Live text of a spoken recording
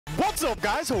What's up,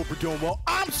 guys? Hope you're doing well.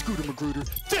 I'm ScooterMagruder.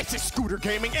 This is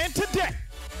ScooterGaming, and today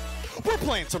we're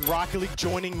playing some Rocket League.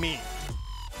 Joining me,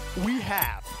 we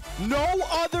have no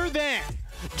other than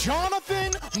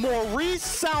Jonathan Maurice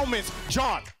Salmons.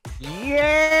 John.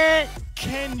 Yeah.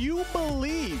 Can you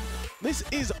believe this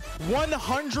is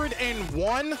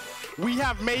 101? We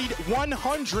have made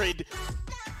 100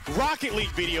 Rocket League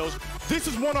videos. This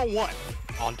is 101.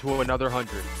 On to another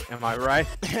 100. Am I right?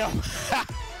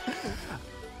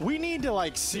 We need to,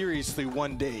 like, seriously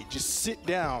one day just sit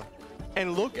down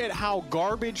and look at how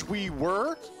garbage we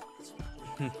were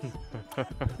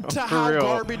to how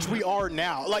garbage we are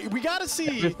now. Like, we gotta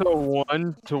see. Just a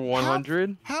 1 to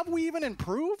 100. Have we even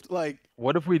improved? Like,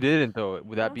 what if we didn't though?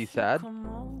 Would that be sad?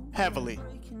 Heavily,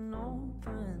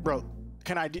 bro.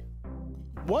 Can I do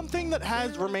one thing that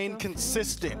has remained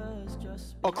consistent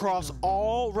across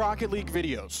all Rocket League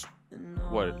videos?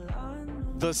 What?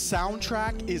 The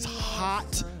soundtrack is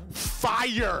hot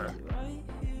fire.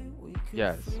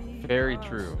 Yes, very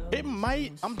true. It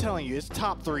might, I'm telling you, it's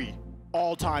top 3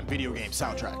 all-time video game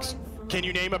soundtracks. Can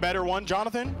you name a better one,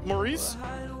 Jonathan Maurice?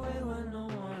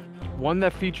 One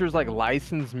that features like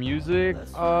licensed music,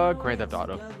 Grand Theft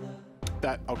Auto.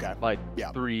 That okay. Like,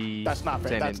 yeah. 3. That's not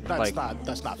fair. That's like, not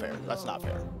fair. That's not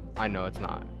fair. I know it's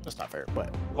not. That's not fair,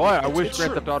 but I wish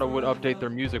Grand Theft Auto would update their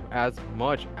music as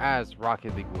much as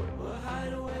Rocket League would.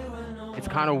 It's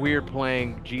kind of weird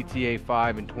playing GTA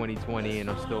 5 in 2020 and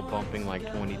I'm still bumping like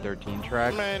 2013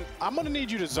 tracks. Man, I'm gonna need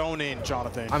you to zone in,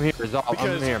 Jonathan. I'm here,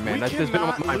 I'm here, man. That's just been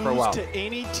on my mind for a while. To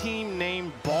any team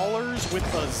named Ballers with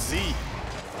a Z.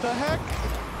 The heck?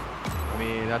 I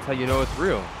mean, that's how you know it's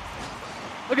real.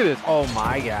 Look at this. Oh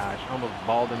my gosh. I almost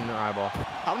balled in the eyeball.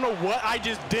 I don't know what I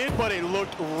just did, but it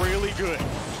looked really good.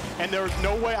 And there was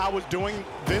no way I was doing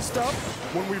this stuff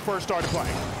when we first started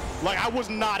playing. Like, I was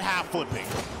not half flipping.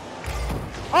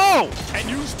 Oh! And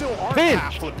you still aren't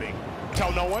half flipping.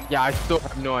 Tell no one? Yeah, I still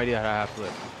have no idea how to half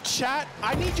flip. Chat,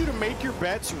 I need you to make your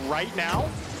bets right now.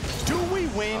 Do we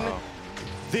win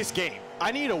this game?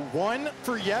 I need a 1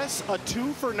 for yes, a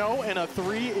 2 for no, and a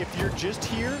 3 if you're just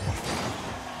here.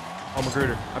 Oh,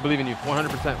 Magruder, I believe in you,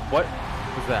 100%. What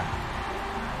was that?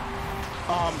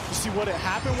 You see what it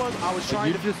happened was I was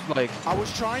trying I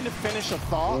was trying to finish a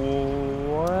thought.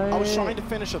 What? I was trying to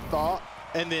finish a thought,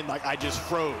 and then like I just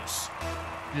froze.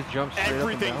 You just jumped straight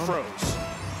Everything up and down? froze.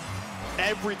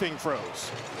 Everything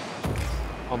froze.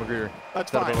 Oh, Magruder.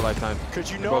 That's fine. Over lifetime.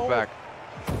 Because you You're know, both back.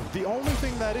 The only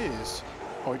thing that is,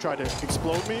 oh, he tried to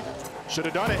explode me. Should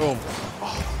have done it. Boom.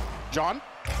 Oh, John.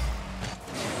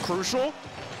 Crucial.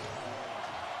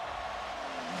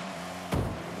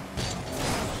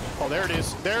 Oh, there it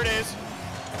is. There it is.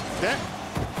 There.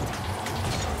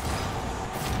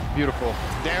 Beautiful.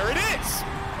 There it is.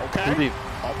 Okay. Believe.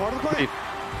 All part of the plan.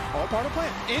 All part of the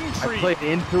plan. Intrigue. I played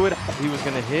into it. He was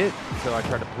gonna hit, so I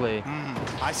tried to play.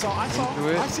 I see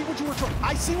what you were trying.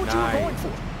 I see what you were going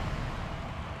for.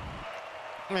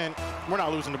 Man, we're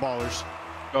not losing to Ballers.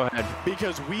 Go ahead.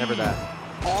 Because we are Never that.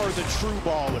 the true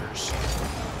Ballers.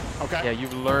 Okay. Yeah, you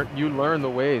learn the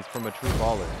ways from a true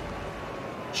baller.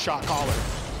 Shot caller.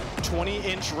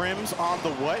 20-inch rims on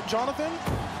the what, Jonathan?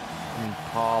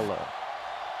 Impala.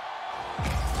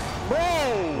 Bro,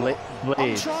 I'm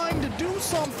Blade. trying to do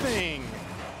something.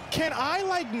 Can I,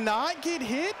 like, not get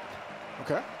hit?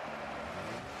 Okay.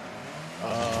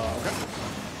 Okay.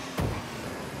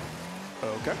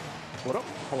 Okay. Hold up.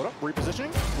 Hold up.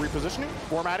 Repositioning. Repositioning.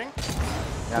 Formatting.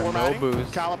 Formatting. No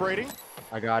boost. Calibrating.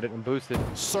 I got it. I'm boosted.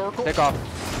 Circle. Take off.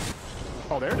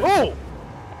 Oh, there it is. Oh!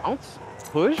 Bounce.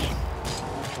 Push.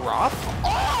 Drop.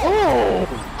 Oh!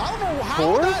 I don't know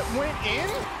how that went in.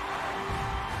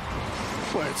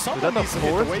 But someone needs to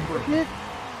hit the weight room.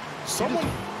 Someone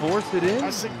forced it in. I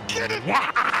said, get it!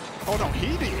 Yeah! Oh no,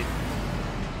 he did.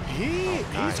 He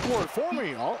scored for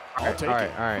me. I'll take it. All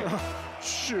right.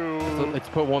 Shoot. So let's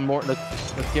put one more.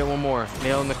 Let's get one more.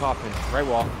 Nail in the coffin. Right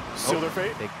wall. Seal their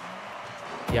fate.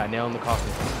 Yeah, nail in the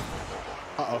coffin.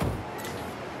 Uh oh.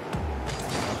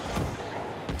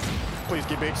 Please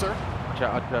get big, sir. Watch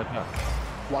out.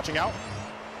 Watching out.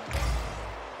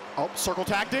 Oh, circle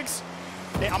tactics.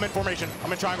 Hey, I'm in formation.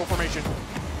 I'm in triangle formation.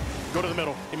 Go to the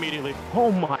middle immediately.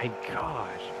 Oh my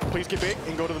gosh. Please get big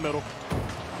and go to the middle.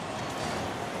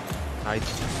 Nice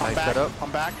setup.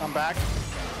 I'm back.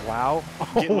 Wow.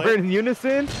 We're in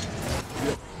unison.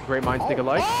 Great minds think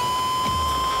alike.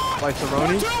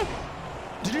 Rice-a-roni.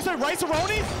 Did you say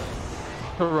rice-a-roni?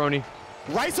 Rice-a-roni.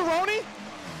 Rice-a-roni?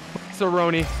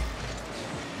 Rice-a-roni.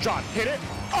 John, hit it.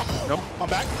 Oh. Nope. I'm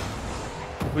back.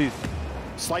 Please.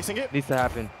 Slicing it. Needs to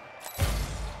happen.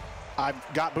 I've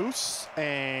got boosts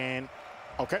and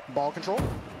okay, ball control.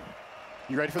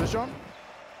 You ready for this, John?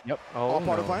 Yep. All Oh, part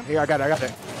no. of plan? Here, I got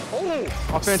it. Oh!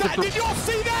 Offensive Did y'all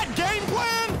see that game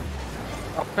plan?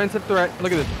 Offensive threat.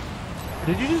 Look at this.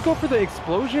 Did you just go for the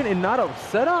explosion and not a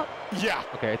setup? Yeah.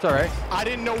 Okay, it's all right. I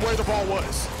didn't know where the ball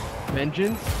was.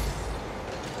 Vengeance.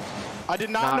 I did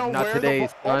not know not where today,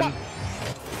 the ball. son.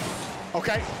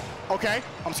 Okay. Okay.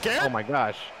 I'm scared. Oh my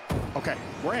gosh. Okay.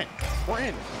 We're in. We're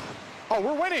in. Oh,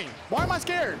 we're winning. Why am I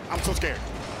scared? I'm so scared.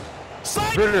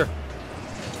 Psych! Magruder.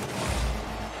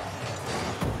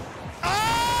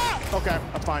 Ah! Okay.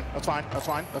 That's fine. That's fine. That's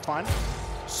fine. That's fine.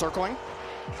 Circling.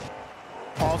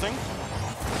 Pausing.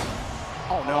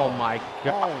 Oh no. Oh my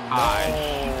gosh. Oh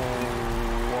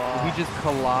no. We just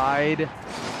collide.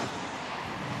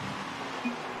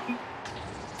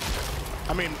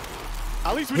 I mean,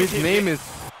 at least we His didn't name hit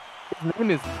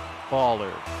is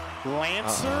Baller.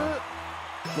 Lancer.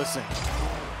 Listen.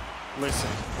 Listen.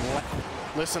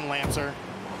 Listen, Lancer.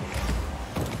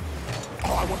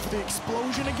 Oh, I went for the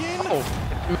explosion again? Oh.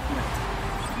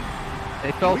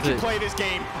 They felt We can it. play this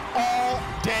game all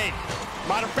day.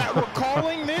 Matter of fact, we're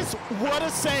calling this What a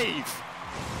Save.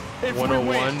 If 101 we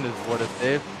win. is what a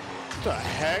save. What the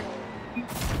heck?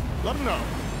 Let them know.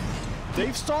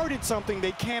 They've started something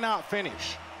they cannot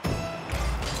finish.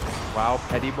 Wow,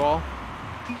 petty ball.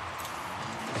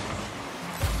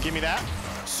 Give me that.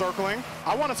 Circling.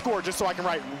 I want to score just so I can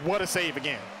write What a Save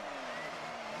again.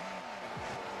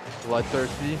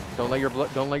 Bloodthirsty. Don't let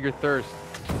your thirst.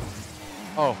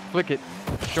 Oh, flick it.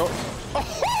 Show.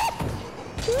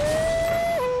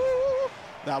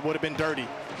 That would have been dirty.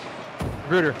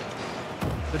 Magruder.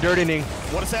 The dirtying.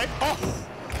 What a save. Oh,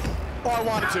 I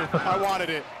wanted to. I wanted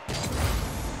it.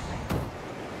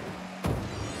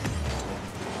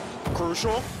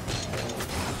 Crucial.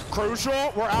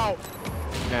 Crucial. We're out.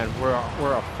 Man, we're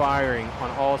a firing on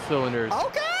all cylinders.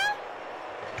 Okay.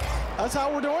 That's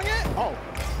how we're doing it? Oh.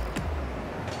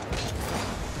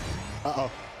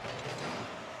 Uh-oh.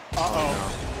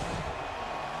 Uh-oh.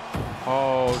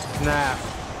 Oh, snap.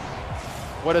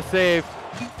 What a save.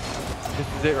 This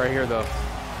is it right here, though.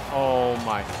 Oh,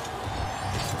 my.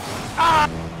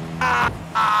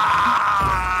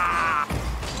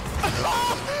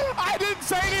 I didn't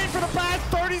say anything for the past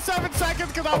 37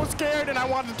 seconds because I was scared and I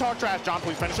wanted to talk trash. John,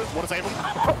 please finish it. Want to save him?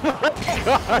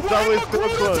 That was so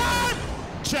Magruder close. time!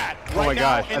 Chat, right Oh my now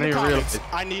gosh, I in the didn't comments,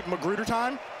 realize. I need Magruder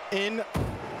time in...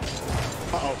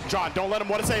 Uh-oh. John, don't let him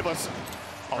want to save us.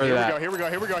 Oh, Where's here we that? go, here we go,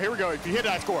 here we go, here we go. If you hit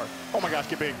it, I score. Oh my gosh,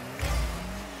 get big.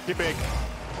 Get big.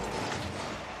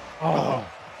 Oh.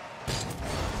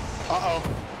 Uh-oh.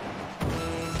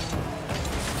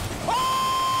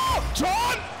 Oh!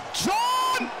 John!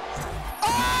 John!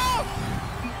 Oh!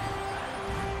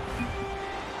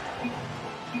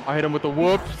 I hit him with the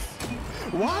whoops.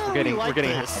 Why are we like we're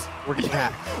getting this? hacked. We're getting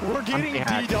hacked. We're getting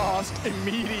hacked. DDoSed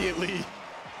immediately.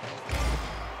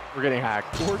 We're getting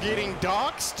hacked. We're getting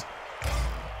doxxed.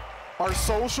 Our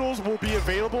socials will be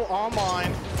available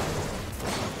online.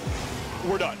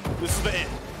 We're done. This is the end.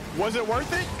 Was it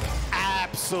worth it?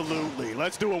 Absolutely.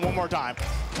 Let's do it one more time.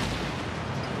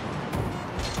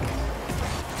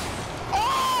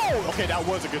 Oh! Okay, that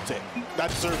was a good save. That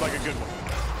deserved like a good one.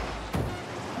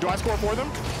 Do I score for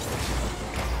them?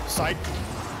 Psych.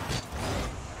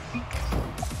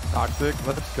 Toxic.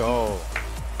 Let's go.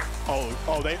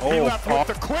 He left with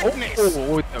the quickness.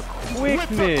 Oh, with the quickness. With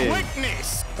the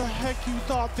quickness. The heck you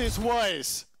thought this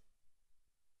was?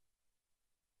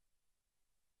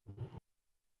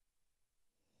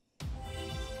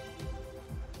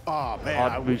 Oh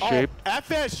man. Oddly shaped.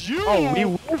 FSU. Oh, we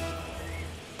whiffed.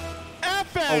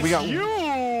 FSU. Oh, we got.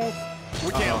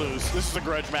 We can't lose. This is a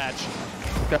grudge match.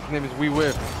 This guy's name is We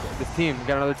Whiff. This team, we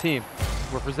got another team.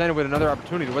 We're presented with another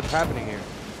opportunity. What's happening here?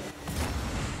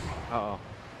 Uh-oh.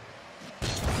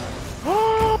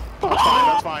 That's fine,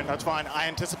 that's fine, that's fine. I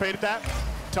anticipated that.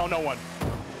 Tell no one.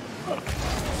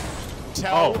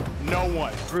 Tell no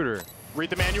one. Magruder. Read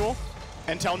the manual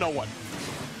and tell no one.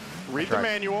 Read the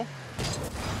manual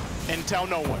and tell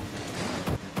no one.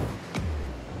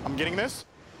 I'm getting this.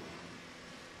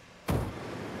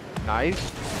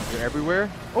 Nice. You're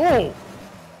everywhere. Oh!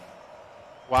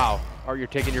 Wow. Are you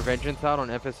taking your vengeance out on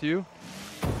FSU?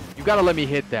 You gotta let me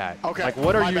hit that. Okay. Like,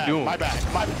 what are you doing? My bad.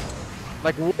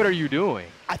 Like, what are you doing?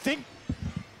 I think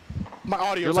my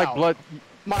audio's You're like out. blood.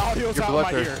 My audio's You're out of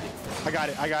my ear. bloodthirsty. I got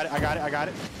it. I got it. I got it. I got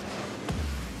it.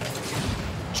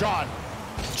 John.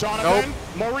 Jonathan.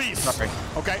 Nope. Maurice. Sorry.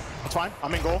 Okay. That's fine.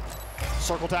 I'm in goal.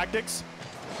 Circle tactics.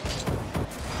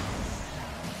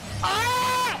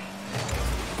 Ah!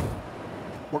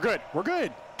 We're good. We're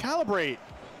good. Calibrate.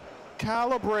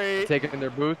 Calibrate. Take it in their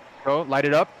booth. Go. Light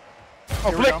it up. Oh,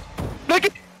 Here we flick. go. Flick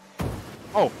it.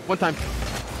 Oh, one time.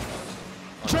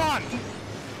 John.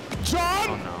 John!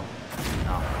 Oh no.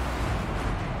 No.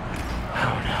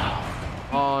 Oh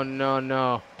no. Oh no,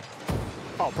 no.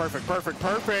 Oh, perfect, perfect,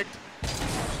 perfect.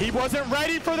 He wasn't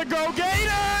ready for the Go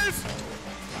Gators!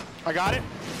 I got it.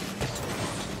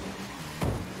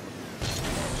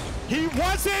 He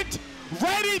wasn't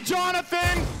ready,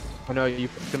 Jonathan! I know, you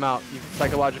picked him out. You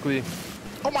psychologically.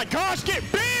 Oh my gosh, get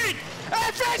big!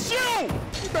 FSU!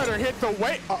 You better hit the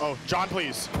weight. Uh-oh, John,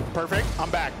 please. Perfect, I'm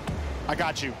back. I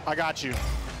got you, I got you.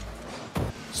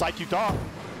 Psych, you thought.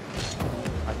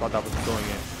 I thought that was going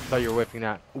in. I thought you were whipping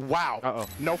that. Wow. Uh-oh.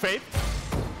 No faith.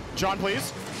 John,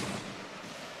 please.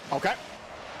 Okay.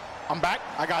 I'm back.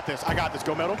 I got this. I got this.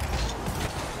 Go middle.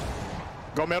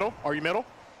 Go middle. Are you middle?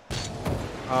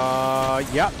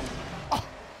 Yep.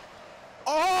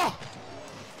 Oh!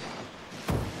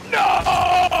 No!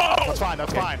 That's fine.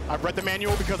 That's fine. I've read the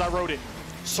manual because I wrote it.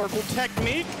 Circle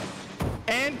technique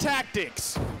and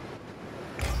tactics.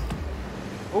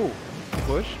 Ooh.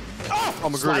 Push. Oh,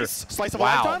 Magruder. Slice of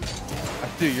Wow. lifetime.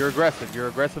 Dude, you're aggressive. You're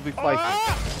aggressively slicing.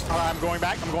 All right, I'm going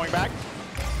back. I'm going back.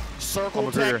 Circle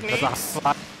Magruder. techniques. That's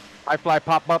a high fly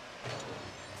pop up.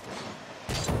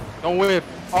 Don't whip.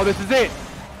 Oh, this is it.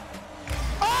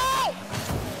 Oh!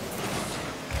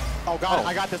 Oh, got it. Oh.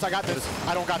 I got this. I got this.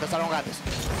 I don't got this. I don't got this.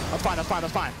 That's fine. That's fine.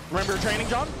 That's fine. Remember your training,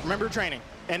 John? Remember your training.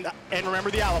 And remember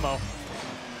the Alamo.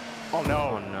 Oh,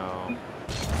 no. Oh, no.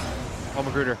 Oh,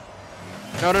 Magruder.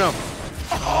 No, no, no.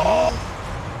 Oh!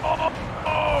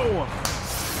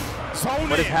 Zone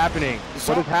What is in. happening?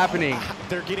 What is happening?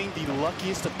 They're getting the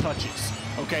luckiest of touches.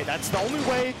 Okay, that's the only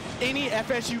way any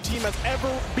FSU team has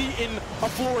ever beaten a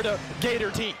Florida Gator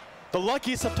team. The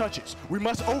luckiest of touches. We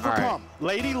must overcome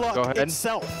Lady Luck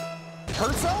itself.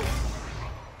 Herself?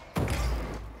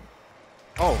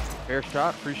 Oh, fair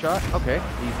shot, free shot. Okay,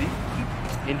 easy.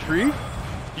 Intrigue.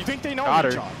 You think they know Got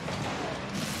me, her. John?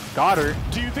 Got her.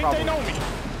 Do you think they know me?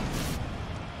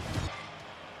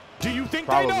 Do you think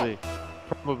they know?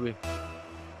 Probably.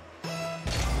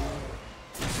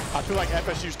 I feel like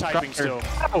FSU's typing still.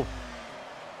 Oh.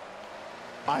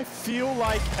 I feel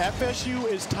like FSU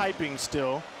is typing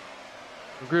still.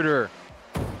 Magruder.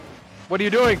 What are you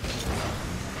doing?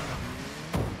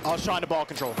 I was trying to ball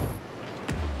control.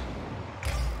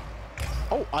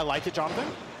 Oh, I like it, Jonathan.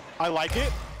 I like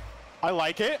it. I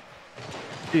like it.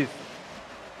 Jeez.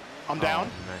 I'm down.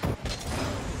 Oh, nice.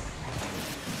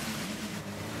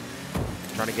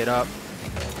 Trying to get up.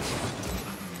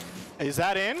 Is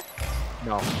that in?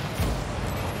 No.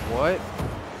 What?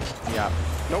 Yeah.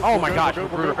 Nope, Oh we're my good, gosh, we're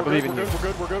good, Magruder, I believe in you. We're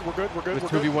good, we're good, we're good, we're good, It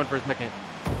was we're good. 2v1 for a second.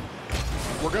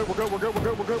 We're good, we're good, we're good, we're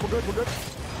good, we're good, we're good, we're good.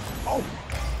 Oh.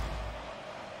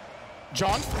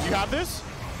 John, you have this?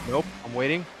 Nope, I'm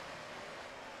waiting.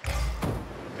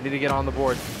 I need to get on the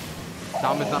board.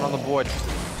 Tom is not on the board.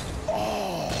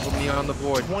 Put me on the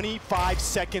board. 25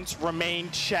 seconds remain,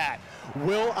 chat.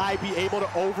 Will I be able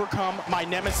to overcome my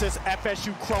nemesis,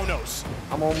 FSU Kronos?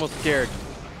 I'm almost scared.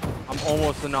 I'm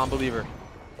almost a non-believer.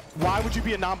 Why would you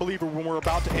be a non-believer when we're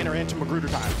about to enter into Magruder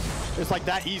time? It's like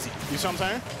that easy. You see what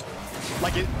I'm saying?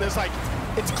 Like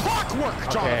it's clockwork,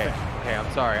 Jonathan. Okay, I'm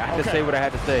sorry. I had to say what I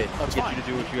had to say That's to get fine. you to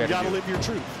do what you had to do. You gotta live your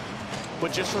truth.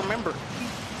 But just remember.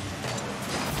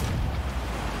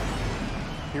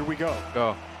 Here we go.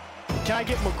 Go. Can I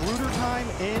get Magruder time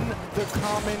in the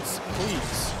comments,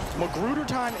 please? Magruder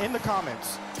time in the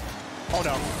comments. Oh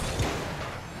no.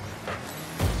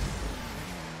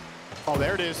 Oh,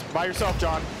 there it is. By yourself,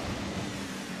 John.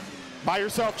 By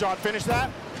yourself, John. Finish that.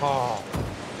 Oh.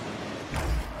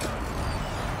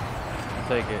 I'll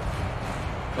take it.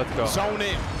 Let's go. Zone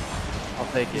in.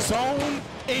 I'll take it. Zone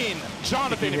in.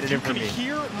 Jonathan, if you can me.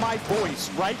 hear my voice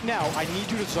right now, I need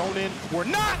you to zone in. We're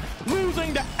not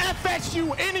losing to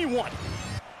FSU anyone.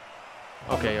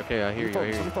 Okay, I hear you.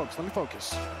 Let me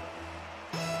focus.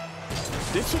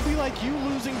 This would be like you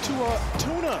losing to a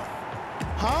tuna.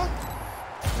 Huh?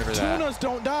 Never that. Tunas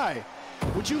don't die.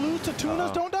 Would you lose to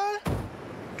tunas don't die?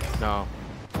 No.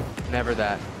 Never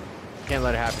that. Can't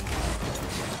let it happen.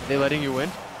 Are they letting you win?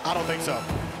 I don't think so.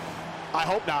 I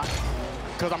hope not,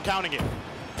 because I'm counting it.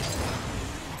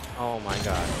 Oh my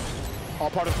god. All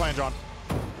part of the plan, John.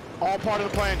 All part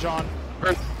of the plan, John.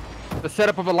 The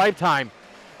setup of a lifetime.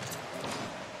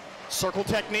 Circle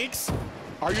techniques.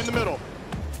 Are you in the middle?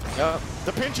 Yep.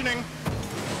 The pinching.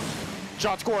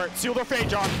 John, score it. Seal their fate,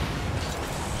 John.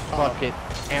 Fuck it.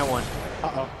 And one.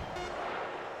 Uh-oh.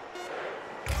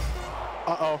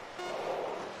 Uh-oh.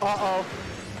 Uh-oh.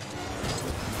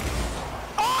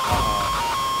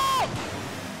 Oh!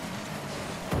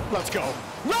 Let's go.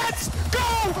 Let's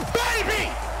go,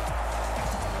 baby!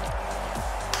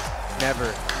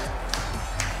 Never.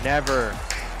 Never.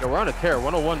 Yo, we're on a tear.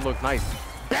 101 looked nice.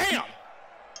 Bam!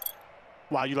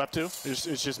 Wow, you left too?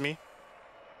 It's just me?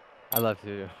 I left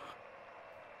too.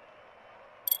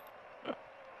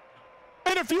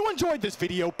 And if you enjoyed this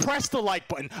video, press the like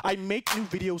button. I make new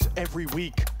videos every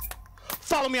week.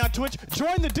 Follow me on Twitch,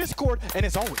 join the Discord, and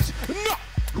as always, no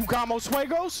Jugamos,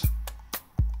 Juegos.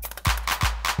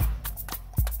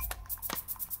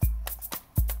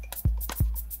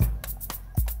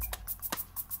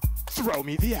 Throw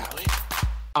me the alley.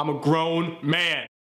 I'm a grown man.